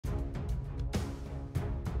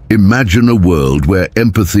Imagine a world where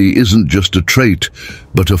empathy isn't just a trait,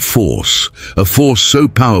 but a force so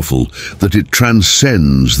powerful that it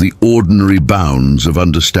transcends the ordinary bounds of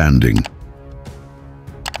understanding.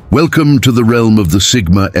 Welcome to the realm of the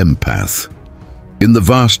Sigma Empath. In the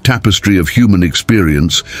vast tapestry of human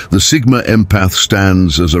experience, the Sigma Empath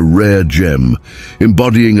stands as a rare gem,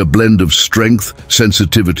 embodying a blend of strength,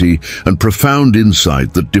 sensitivity, and profound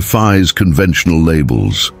insight that defies conventional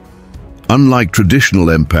labels. Unlike traditional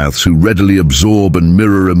empaths who readily absorb and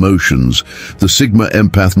mirror emotions, the Sigma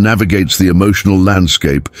Empath navigates the emotional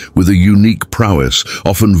landscape with a unique prowess,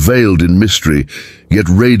 often veiled in mystery, yet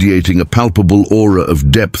radiating a palpable aura of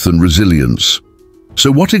depth and resilience.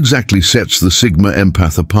 So what exactly sets the Sigma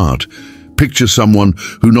Empath apart? Picture someone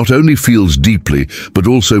who not only feels deeply, but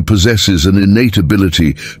also possesses an innate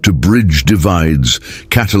ability to bridge divides,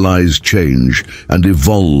 catalyze change, and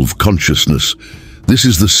evolve consciousness. This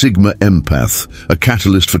is the Sigma Empath, a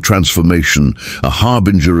catalyst for transformation, a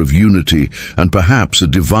harbinger of unity, and perhaps a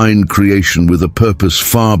divine creation with a purpose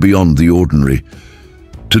far beyond the ordinary.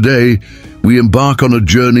 Today, we embark on a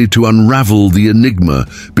journey to unravel the enigma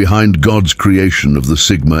behind God's creation of the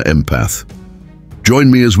Sigma Empath.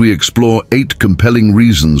 Join me as we explore 8 compelling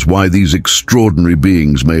reasons why these extraordinary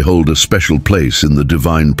beings may hold a special place in the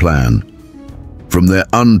divine plan. From their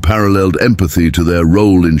unparalleled empathy to their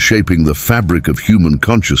role in shaping the fabric of human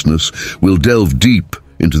consciousness, we'll delve deep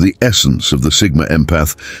into the essence of the Sigma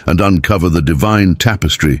Empath and uncover the divine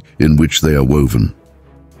tapestry in which they are woven.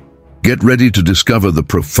 Get ready to discover the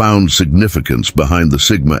profound significance behind the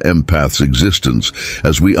Sigma Empath's existence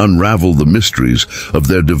as we unravel the mysteries of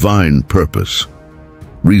their divine purpose.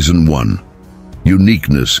 Reason 1.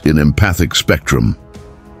 Uniqueness in empathic spectrum.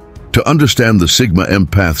 To understand the Sigma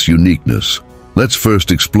Empath's uniqueness, let's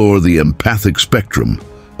first explore the empathic spectrum,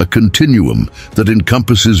 a continuum that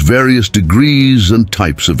encompasses various degrees and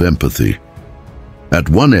types of empathy. At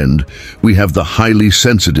one end, we have the highly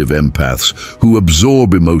sensitive empaths who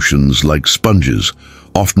absorb emotions like sponges,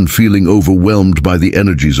 often feeling overwhelmed by the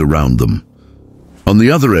energies around them. On the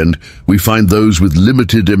other end, we find those with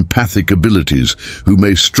limited empathic abilities who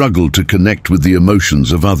may struggle to connect with the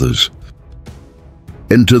emotions of others.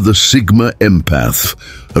 Enter the Sigma Empath,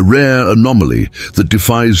 a rare anomaly that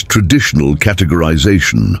defies traditional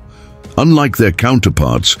categorization. Unlike their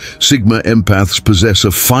counterparts, Sigma Empaths possess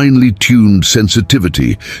a finely tuned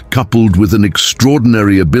sensitivity coupled with an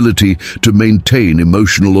extraordinary ability to maintain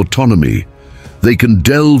emotional autonomy. They can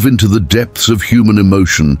delve into the depths of human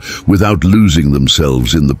emotion without losing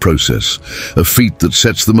themselves in the process, a feat that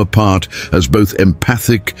sets them apart as both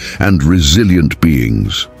empathic and resilient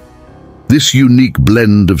beings. This unique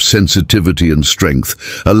blend of sensitivity and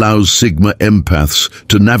strength allows Sigma Empaths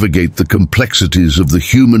to navigate the complexities of the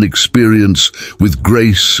human experience with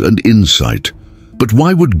grace and insight. But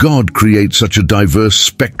why would God create such a diverse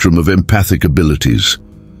spectrum of empathic abilities?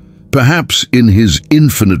 Perhaps in His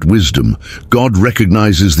infinite wisdom, God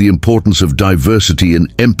recognizes the importance of diversity in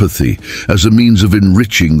empathy as a means of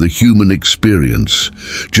enriching the human experience.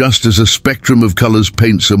 Just as a spectrum of colors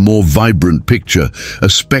paints a more vibrant picture, a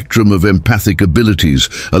spectrum of empathic abilities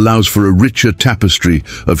allows for a richer tapestry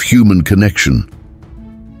of human connection.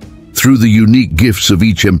 Through the unique gifts of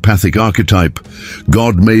each empathic archetype,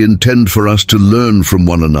 God may intend for us to learn from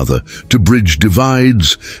one another, to bridge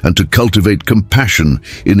divides, and to cultivate compassion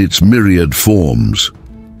in its myriad forms.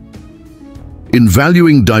 In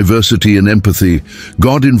valuing diversity and empathy,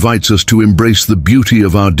 God invites us to embrace the beauty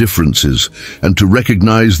of our differences and to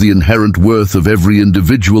recognize the inherent worth of every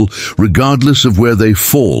individual, regardless of where they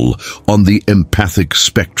fall on the empathic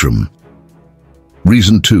spectrum.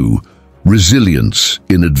 Reason 2. Resilience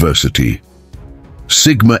in adversity.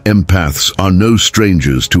 Sigma Empaths are no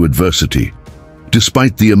strangers to adversity.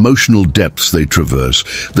 Despite the emotional depths they traverse,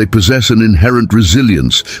 they possess an inherent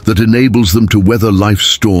resilience that enables them to weather life's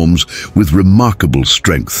storms with remarkable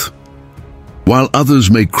strength. While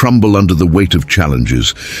others may crumble under the weight of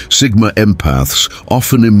challenges, Sigma Empaths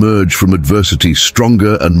often emerge from adversity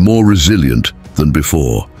stronger and more resilient than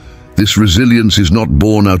before. This resilience is not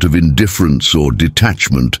born out of indifference or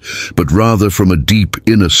detachment, but rather from a deep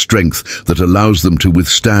inner strength that allows them to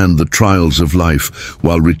withstand the trials of life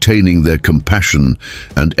while retaining their compassion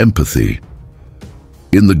and empathy.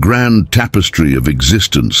 In the grand tapestry of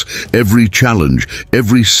existence, every challenge,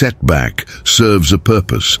 every setback serves a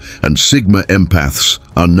purpose, and Sigma Empaths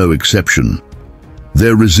are no exception.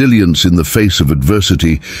 Their resilience in the face of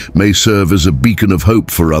adversity may serve as a beacon of hope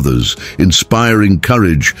for others, inspiring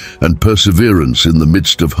courage and perseverance in the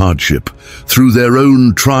midst of hardship. Through their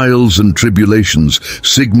own trials and tribulations,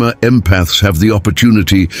 Sigma Empaths have the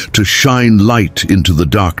opportunity to shine light into the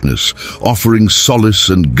darkness, offering solace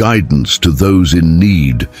and guidance to those in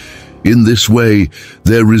need. In this way,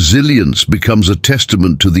 their resilience becomes a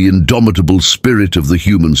testament to the indomitable spirit of the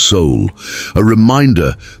human soul, a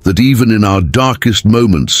reminder that even in our darkest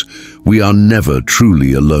moments, we are never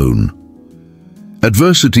truly alone.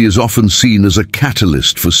 Adversity is often seen as a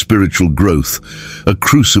catalyst for spiritual growth, a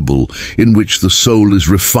crucible in which the soul is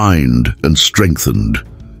refined and strengthened.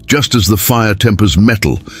 Just as the fire tempers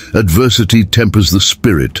metal, adversity tempers the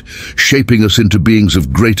spirit, shaping us into beings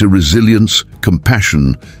of greater resilience,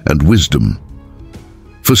 compassion, and wisdom.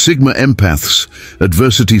 For Sigma Empaths,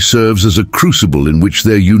 adversity serves as a crucible in which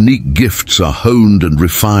their unique gifts are honed and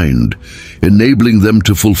refined, enabling them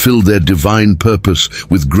to fulfill their divine purpose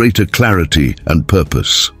with greater clarity and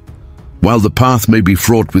purpose. While the path may be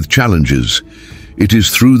fraught with challenges, it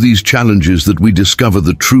is through these challenges that we discover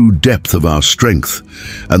the true depth of our strength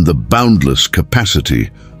and the boundless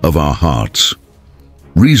capacity of our hearts.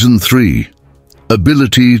 Reason 3.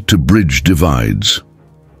 Ability to bridge divides.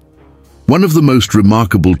 One of the most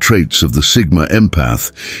remarkable traits of the Sigma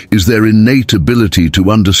Empath is their innate ability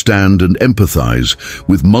to understand and empathize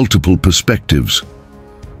with multiple perspectives.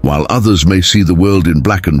 While others may see the world in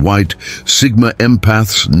black and white, Sigma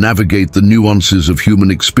Empaths navigate the nuances of human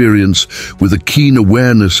experience with a keen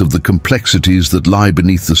awareness of the complexities that lie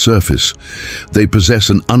beneath the surface. They possess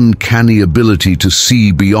an uncanny ability to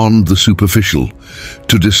see beyond the superficial,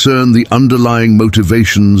 to discern the underlying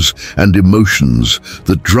motivations and emotions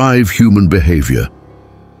that drive human behavior.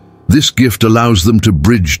 This gift allows them to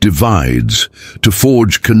bridge divides, to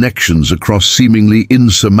forge connections across seemingly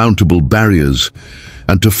insurmountable barriers,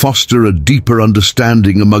 and to foster a deeper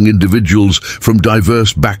understanding among individuals from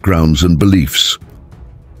diverse backgrounds and beliefs.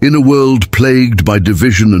 In a world plagued by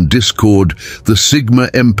division and discord, the Sigma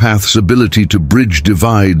Empath's ability to bridge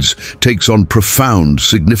divides takes on profound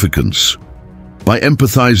significance. By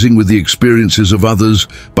empathizing with the experiences of others,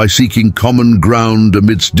 by seeking common ground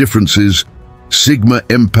amidst differences, Sigma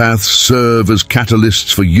Empaths serve as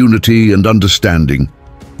catalysts for unity and understanding.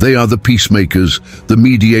 They are the peacemakers, the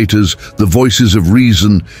mediators, the voices of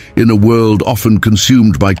reason in a world often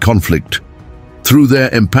consumed by conflict. Through their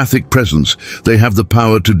empathic presence, they have the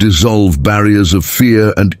power to dissolve barriers of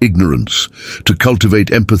fear and ignorance, to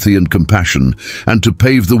cultivate empathy and compassion, and to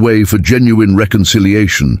pave the way for genuine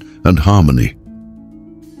reconciliation and harmony.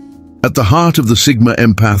 At the heart of the Sigma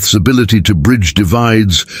Empath's ability to bridge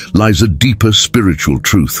divides lies a deeper spiritual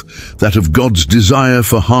truth, that of God's desire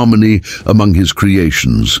for harmony among His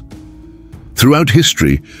creations. Throughout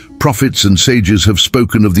history, prophets and sages have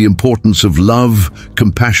spoken of the importance of love,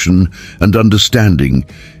 compassion, and understanding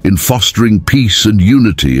in fostering peace and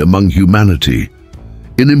unity among humanity.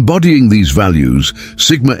 In embodying these values,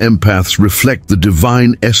 Sigma Empaths reflect the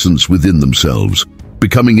divine essence within themselves,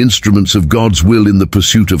 becoming instruments of God's will in the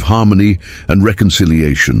pursuit of harmony and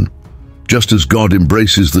reconciliation. Just as God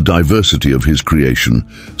embraces the diversity of His creation,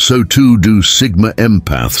 so too do Sigma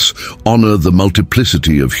Empaths honor the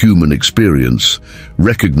multiplicity of human experience,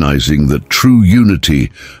 recognizing that true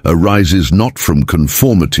unity arises not from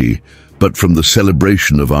conformity, but from the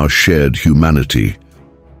celebration of our shared humanity.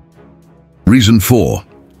 Reason 4.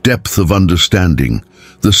 Depth of understanding.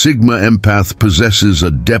 The Sigma Empath possesses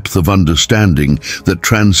a depth of understanding that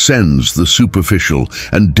transcends the superficial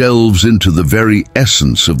and delves into the very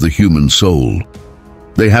essence of the human soul.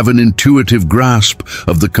 They have an intuitive grasp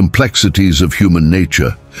of the complexities of human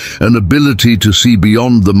nature, an ability to see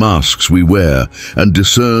beyond the masks we wear and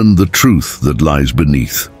discern the truth that lies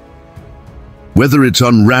beneath. Whether it's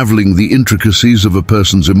unraveling the intricacies of a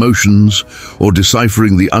person's emotions or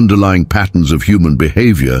deciphering the underlying patterns of human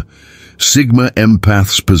behavior, Sigma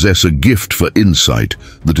Empaths possess a gift for insight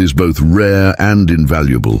that is both rare and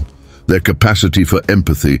invaluable. Their capacity for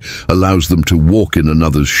empathy allows them to walk in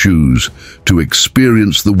another's shoes, to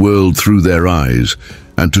experience the world through their eyes,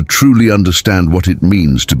 and to truly understand what it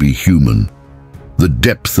means to be human. The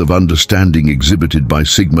depth of understanding exhibited by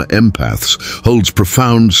Sigma Empaths holds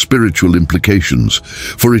profound spiritual implications,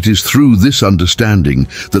 for it is through this understanding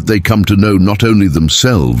that they come to know not only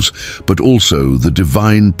themselves, but also the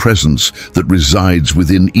divine presence that resides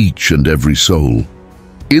within each and every soul.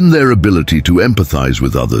 In their ability to empathize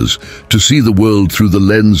with others, to see the world through the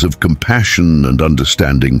lens of compassion and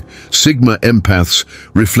understanding, Sigma Empaths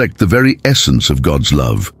reflect the very essence of God's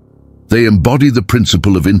love. They embody the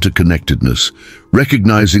principle of interconnectedness,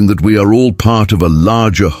 recognizing that we are all part of a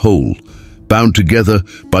larger whole, bound together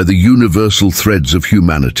by the universal threads of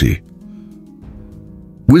humanity.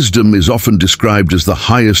 Wisdom is often described as the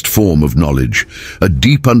highest form of knowledge, a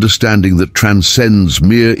deep understanding that transcends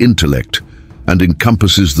mere intellect and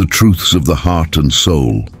encompasses the truths of the heart and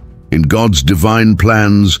soul. In God's divine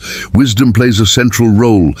plans, wisdom plays a central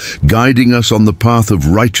role, guiding us on the path of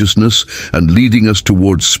righteousness and leading us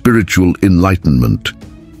towards spiritual enlightenment.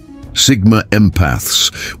 Sigma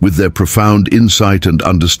Empaths, with their profound insight and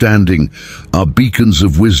understanding, are beacons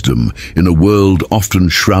of wisdom in a world often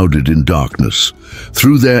shrouded in darkness.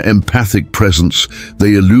 Through their empathic presence,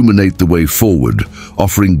 they illuminate the way forward,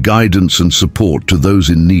 offering guidance and support to those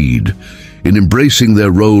in need. In embracing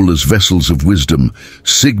their role as vessels of wisdom,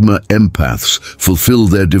 Sigma Empaths fulfill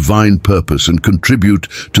their divine purpose and contribute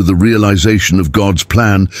to the realization of God's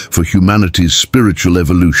plan for humanity's spiritual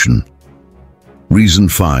evolution. Reason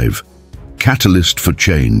 5. Catalyst for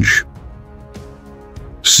change.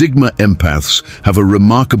 Sigma Empaths have a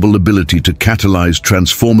remarkable ability to catalyze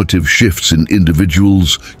transformative shifts in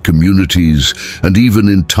individuals, communities, and even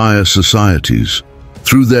entire societies.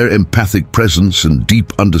 Through their empathic presence and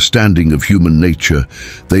deep understanding of human nature,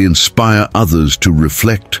 they inspire others to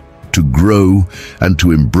reflect, to grow, and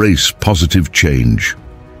to embrace positive change.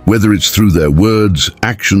 Whether it's through their words,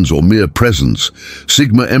 actions, or mere presence,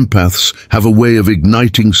 Sigma Empaths have a way of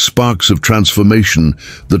igniting sparks of transformation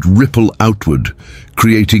that ripple outward,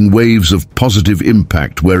 creating waves of positive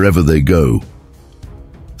impact wherever they go.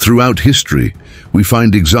 Throughout history, we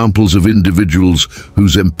find examples of individuals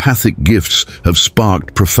whose empathic gifts have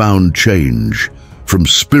sparked profound change, from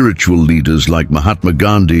spiritual leaders like Mahatma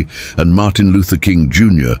Gandhi and Martin Luther King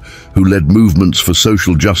Jr., who led movements for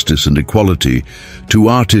social justice and equality, to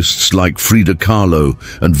artists like Frida Kahlo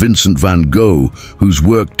and Vincent van Gogh, whose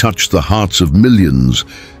work touched the hearts of millions.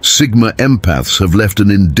 Sigma Empaths have left an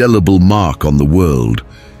indelible mark on the world.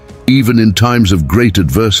 Even in times of great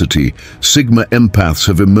adversity, Sigma Empaths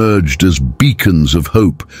have emerged as beacons of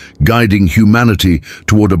hope, guiding humanity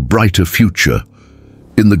toward a brighter future.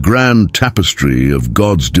 In the grand tapestry of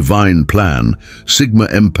God's divine plan, Sigma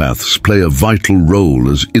Empaths play a vital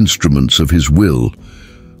role as instruments of His will.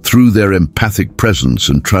 Through their empathic presence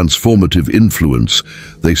and transformative influence,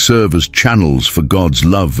 they serve as channels for God's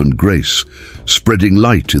love and grace, spreading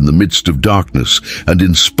light in the midst of darkness and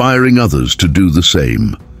inspiring others to do the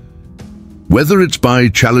same. Whether it's by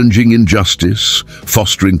challenging injustice,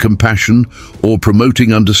 fostering compassion, or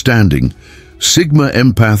promoting understanding, Sigma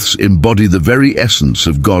Empaths embody the very essence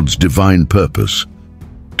of God's divine purpose: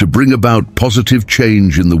 to bring about positive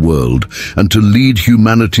change in the world and to lead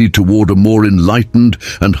humanity toward a more enlightened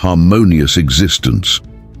and harmonious existence.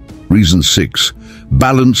 Reason 6.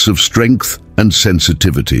 Balance of strength and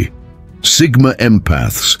sensitivity. Sigma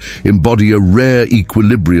Empaths embody a rare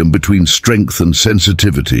equilibrium between strength and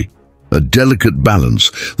sensitivity, a delicate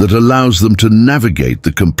balance that allows them to navigate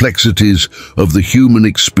the complexities of the human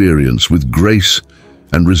experience with grace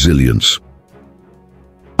and resilience.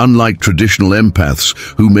 Unlike traditional empaths,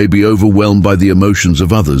 who may be overwhelmed by the emotions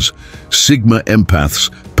of others, Sigma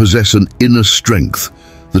Empaths possess an inner strength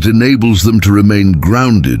that enables them to remain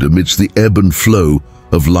grounded amidst the ebb and flow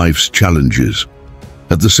of life's challenges.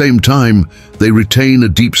 At the same time, they retain a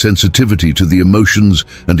deep sensitivity to the emotions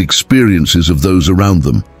and experiences of those around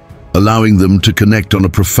them, allowing them to connect on a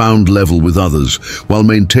profound level with others while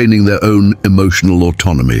maintaining their own emotional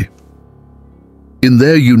autonomy. In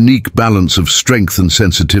their unique balance of strength and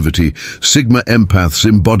sensitivity, Sigma Empaths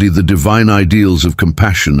embody the divine ideals of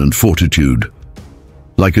compassion and fortitude.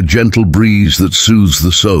 Like a gentle breeze that soothes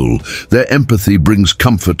the soul, their empathy brings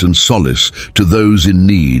comfort and solace to those in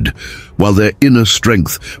need, while their inner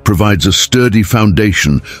strength provides a sturdy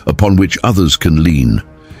foundation upon which others can lean.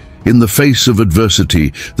 In the face of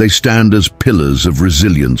adversity, they stand as pillars of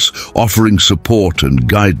resilience, offering support and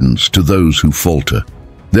guidance to those who falter.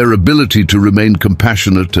 Their ability to remain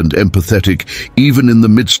compassionate and empathetic, even in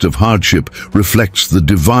the midst of hardship, reflects the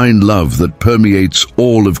divine love that permeates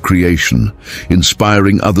all of creation,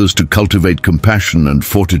 inspiring others to cultivate compassion and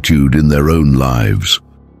fortitude in their own lives.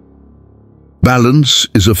 Balance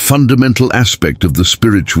is a fundamental aspect of the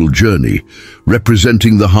spiritual journey,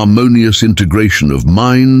 representing the harmonious integration of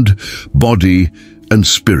mind, body, and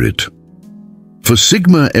spirit. For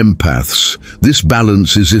Sigma Empaths, this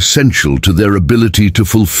balance is essential to their ability to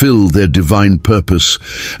fulfill their divine purpose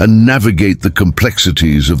and navigate the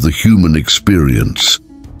complexities of the human experience.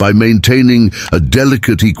 By maintaining a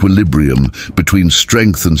delicate equilibrium between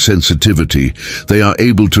strength and sensitivity, they are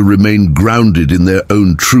able to remain grounded in their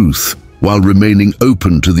own truth, while remaining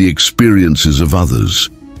open to the experiences of others.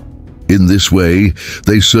 In this way,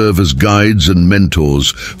 they serve as guides and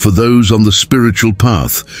mentors for those on the spiritual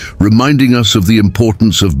path, reminding us of the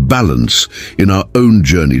importance of balance in our own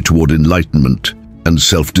journey toward enlightenment and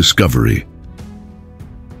self-discovery.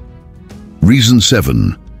 Reason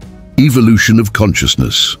 7. Evolution of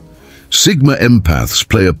consciousness. Sigma empaths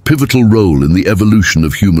play a pivotal role in the evolution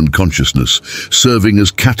of human consciousness, serving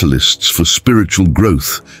as catalysts for spiritual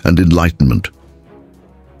growth and enlightenment.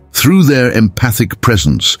 Through their empathic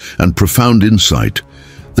presence and profound insight,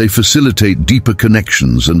 they facilitate deeper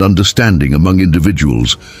connections and understanding among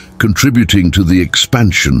individuals, contributing to the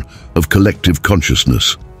expansion of collective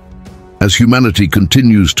consciousness. As humanity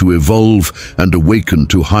continues to evolve and awaken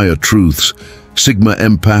to higher truths, Sigma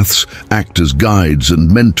empaths act as guides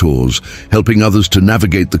and mentors, helping others to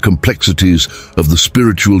navigate the complexities of the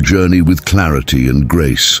spiritual journey with clarity and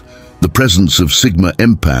grace. The presence of Sigma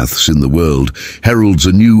empaths in the world heralds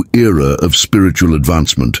a new era of spiritual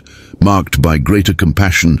advancement, marked by greater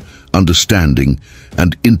compassion, understanding,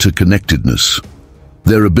 and interconnectedness.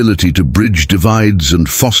 Their ability to bridge divides and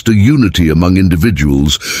foster unity among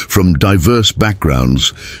individuals from diverse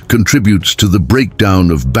backgrounds contributes to the breakdown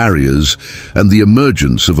of barriers and the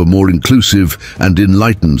emergence of a more inclusive and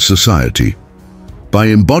enlightened society. By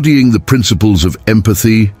embodying the principles of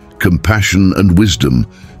empathy, compassion, and wisdom,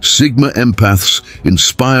 Sigma empaths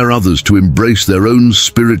inspire others to embrace their own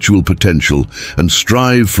spiritual potential and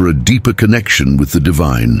strive for a deeper connection with the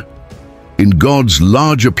divine. In God's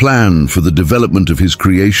larger plan for the development of His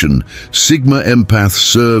creation, Sigma empaths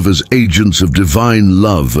serve as agents of divine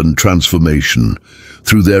love and transformation.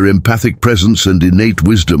 Through their empathic presence and innate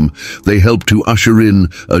wisdom, they help to usher in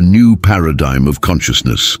a new paradigm of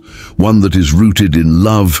consciousness, one that is rooted in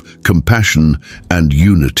love, compassion, and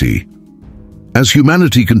unity. As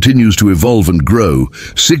humanity continues to evolve and grow,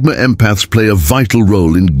 Sigma empaths play a vital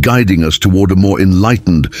role in guiding us toward a more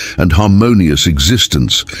enlightened and harmonious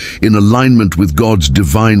existence, in alignment with God's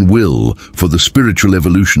divine will for the spiritual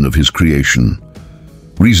evolution of His creation.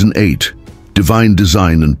 Reason 8. Divine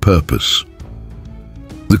design and purpose.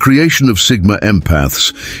 The creation of Sigma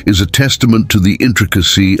empaths is a testament to the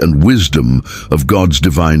intricacy and wisdom of God's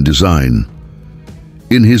divine design.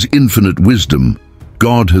 In His infinite wisdom,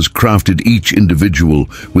 God has crafted each individual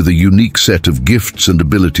with a unique set of gifts and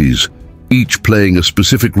abilities, each playing a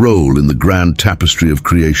specific role in the grand tapestry of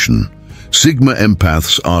creation. Sigma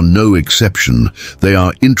empaths are no exception. They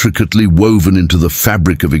are intricately woven into the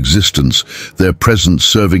fabric of existence, their presence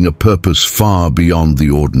serving a purpose far beyond the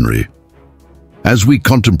ordinary. As we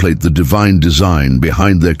contemplate the divine design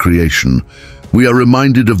behind their creation, we are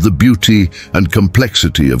reminded of the beauty and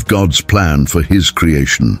complexity of God's plan for His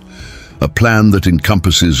creation, a plan that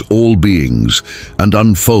encompasses all beings and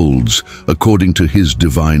unfolds according to His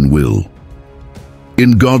divine will.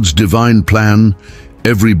 In God's divine plan,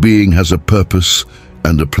 every being has a purpose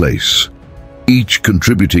and a place, each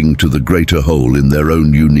contributing to the greater whole in their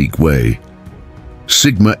own unique way.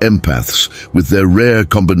 Sigma empaths, with their rare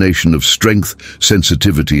combination of strength,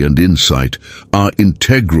 sensitivity, and insight, are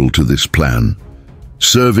integral to this plan,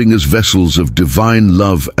 serving as vessels of divine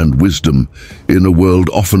love and wisdom in a world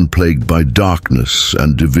often plagued by darkness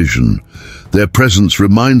and division. Their presence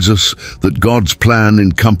reminds us that God's plan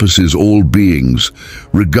encompasses all beings,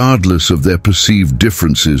 regardless of their perceived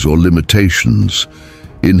differences or limitations.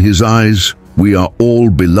 In His eyes, we are all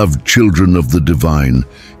beloved children of the divine,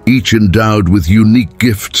 each endowed with unique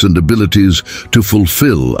gifts and abilities to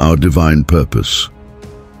fulfill our divine purpose.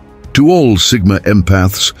 To all Sigma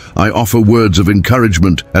empaths, I offer words of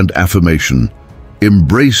encouragement and affirmation.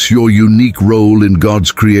 Embrace your unique role in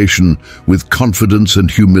God's creation with confidence and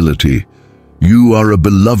humility. You are a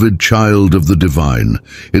beloved child of the divine,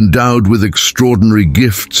 endowed with extraordinary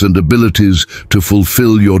gifts and abilities to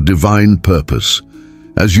fulfill your divine purpose.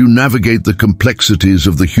 As you navigate the complexities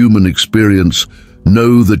of the human experience,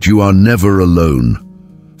 know that you are never alone.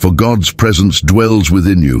 For God's presence dwells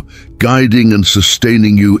within you, guiding and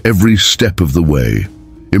sustaining you every step of the way.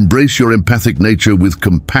 Embrace your empathic nature with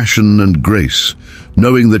compassion and grace,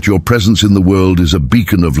 knowing that your presence in the world is a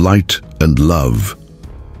beacon of light and love.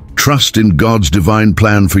 Trust in God's divine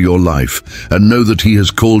plan for your life, and know that He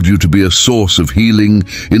has called you to be a source of healing,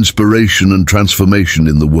 inspiration, and transformation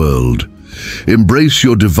in the world. Embrace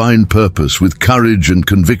your divine purpose with courage and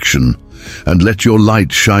conviction, and let your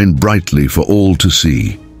light shine brightly for all to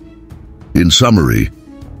see. In summary,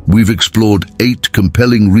 we've explored 8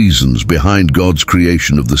 compelling reasons behind God's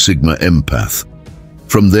creation of the Sigma empath.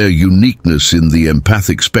 From their uniqueness in the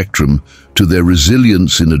empathic spectrum to their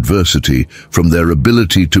resilience in adversity, from their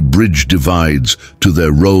ability to bridge divides to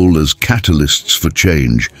their role as catalysts for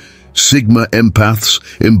change, Sigma Empaths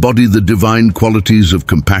embody the divine qualities of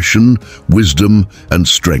compassion, wisdom, and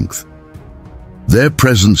strength. Their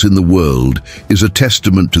presence in the world is a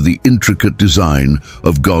testament to the intricate design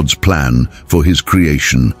of God's plan for His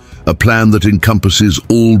creation, a plan that encompasses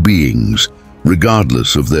all beings,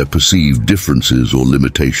 regardless of their perceived differences or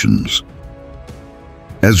limitations.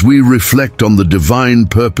 As we reflect on the divine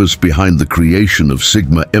purpose behind the creation of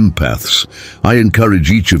Sigma Empaths, I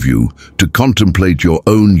encourage each of you to contemplate your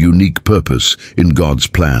own unique purpose in God's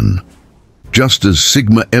plan. Just as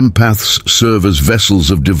Sigma Empaths serve as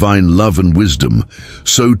vessels of divine love and wisdom,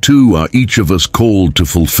 so too are each of us called to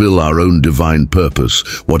fulfill our own divine purpose,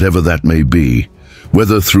 whatever that may be.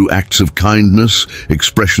 Whether through acts of kindness,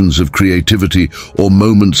 expressions of creativity, or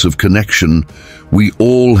moments of connection, we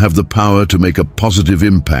all have the power to make a positive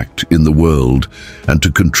impact in the world and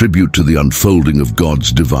to contribute to the unfolding of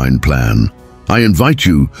God's divine plan. I invite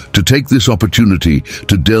you to take this opportunity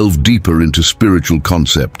to delve deeper into spiritual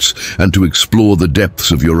concepts and to explore the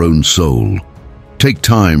depths of your own soul. Take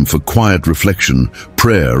time for quiet reflection,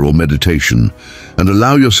 prayer, or meditation, and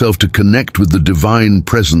allow yourself to connect with the divine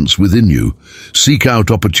presence within you. Seek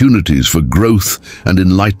out opportunities for growth and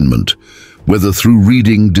enlightenment, whether through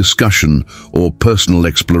reading, discussion, or personal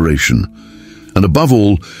exploration. And above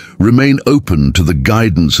all, remain open to the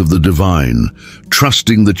guidance of the divine,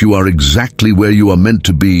 trusting that you are exactly where you are meant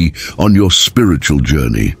to be on your spiritual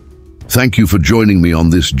journey. Thank you for joining me on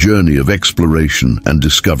this journey of exploration and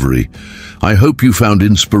discovery. I hope you found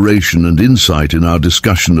inspiration and insight in our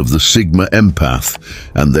discussion of the Sigma Empath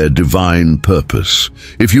and their divine purpose.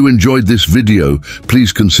 If you enjoyed this video,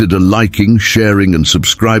 please consider liking, sharing, and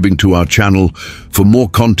subscribing to our channel for more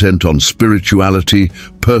content on spirituality,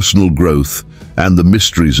 personal growth, and the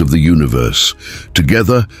mysteries of the universe.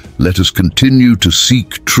 Together, let us continue to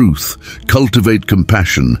seek truth, cultivate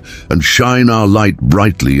compassion, and shine our light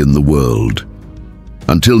brightly in the world.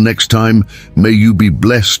 Until next time, may you be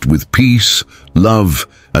blessed with peace, love,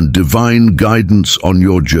 and divine guidance on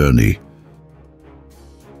your journey.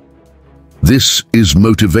 This is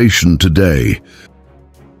Motivation Today.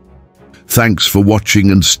 Thanks for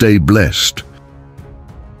watching and stay blessed.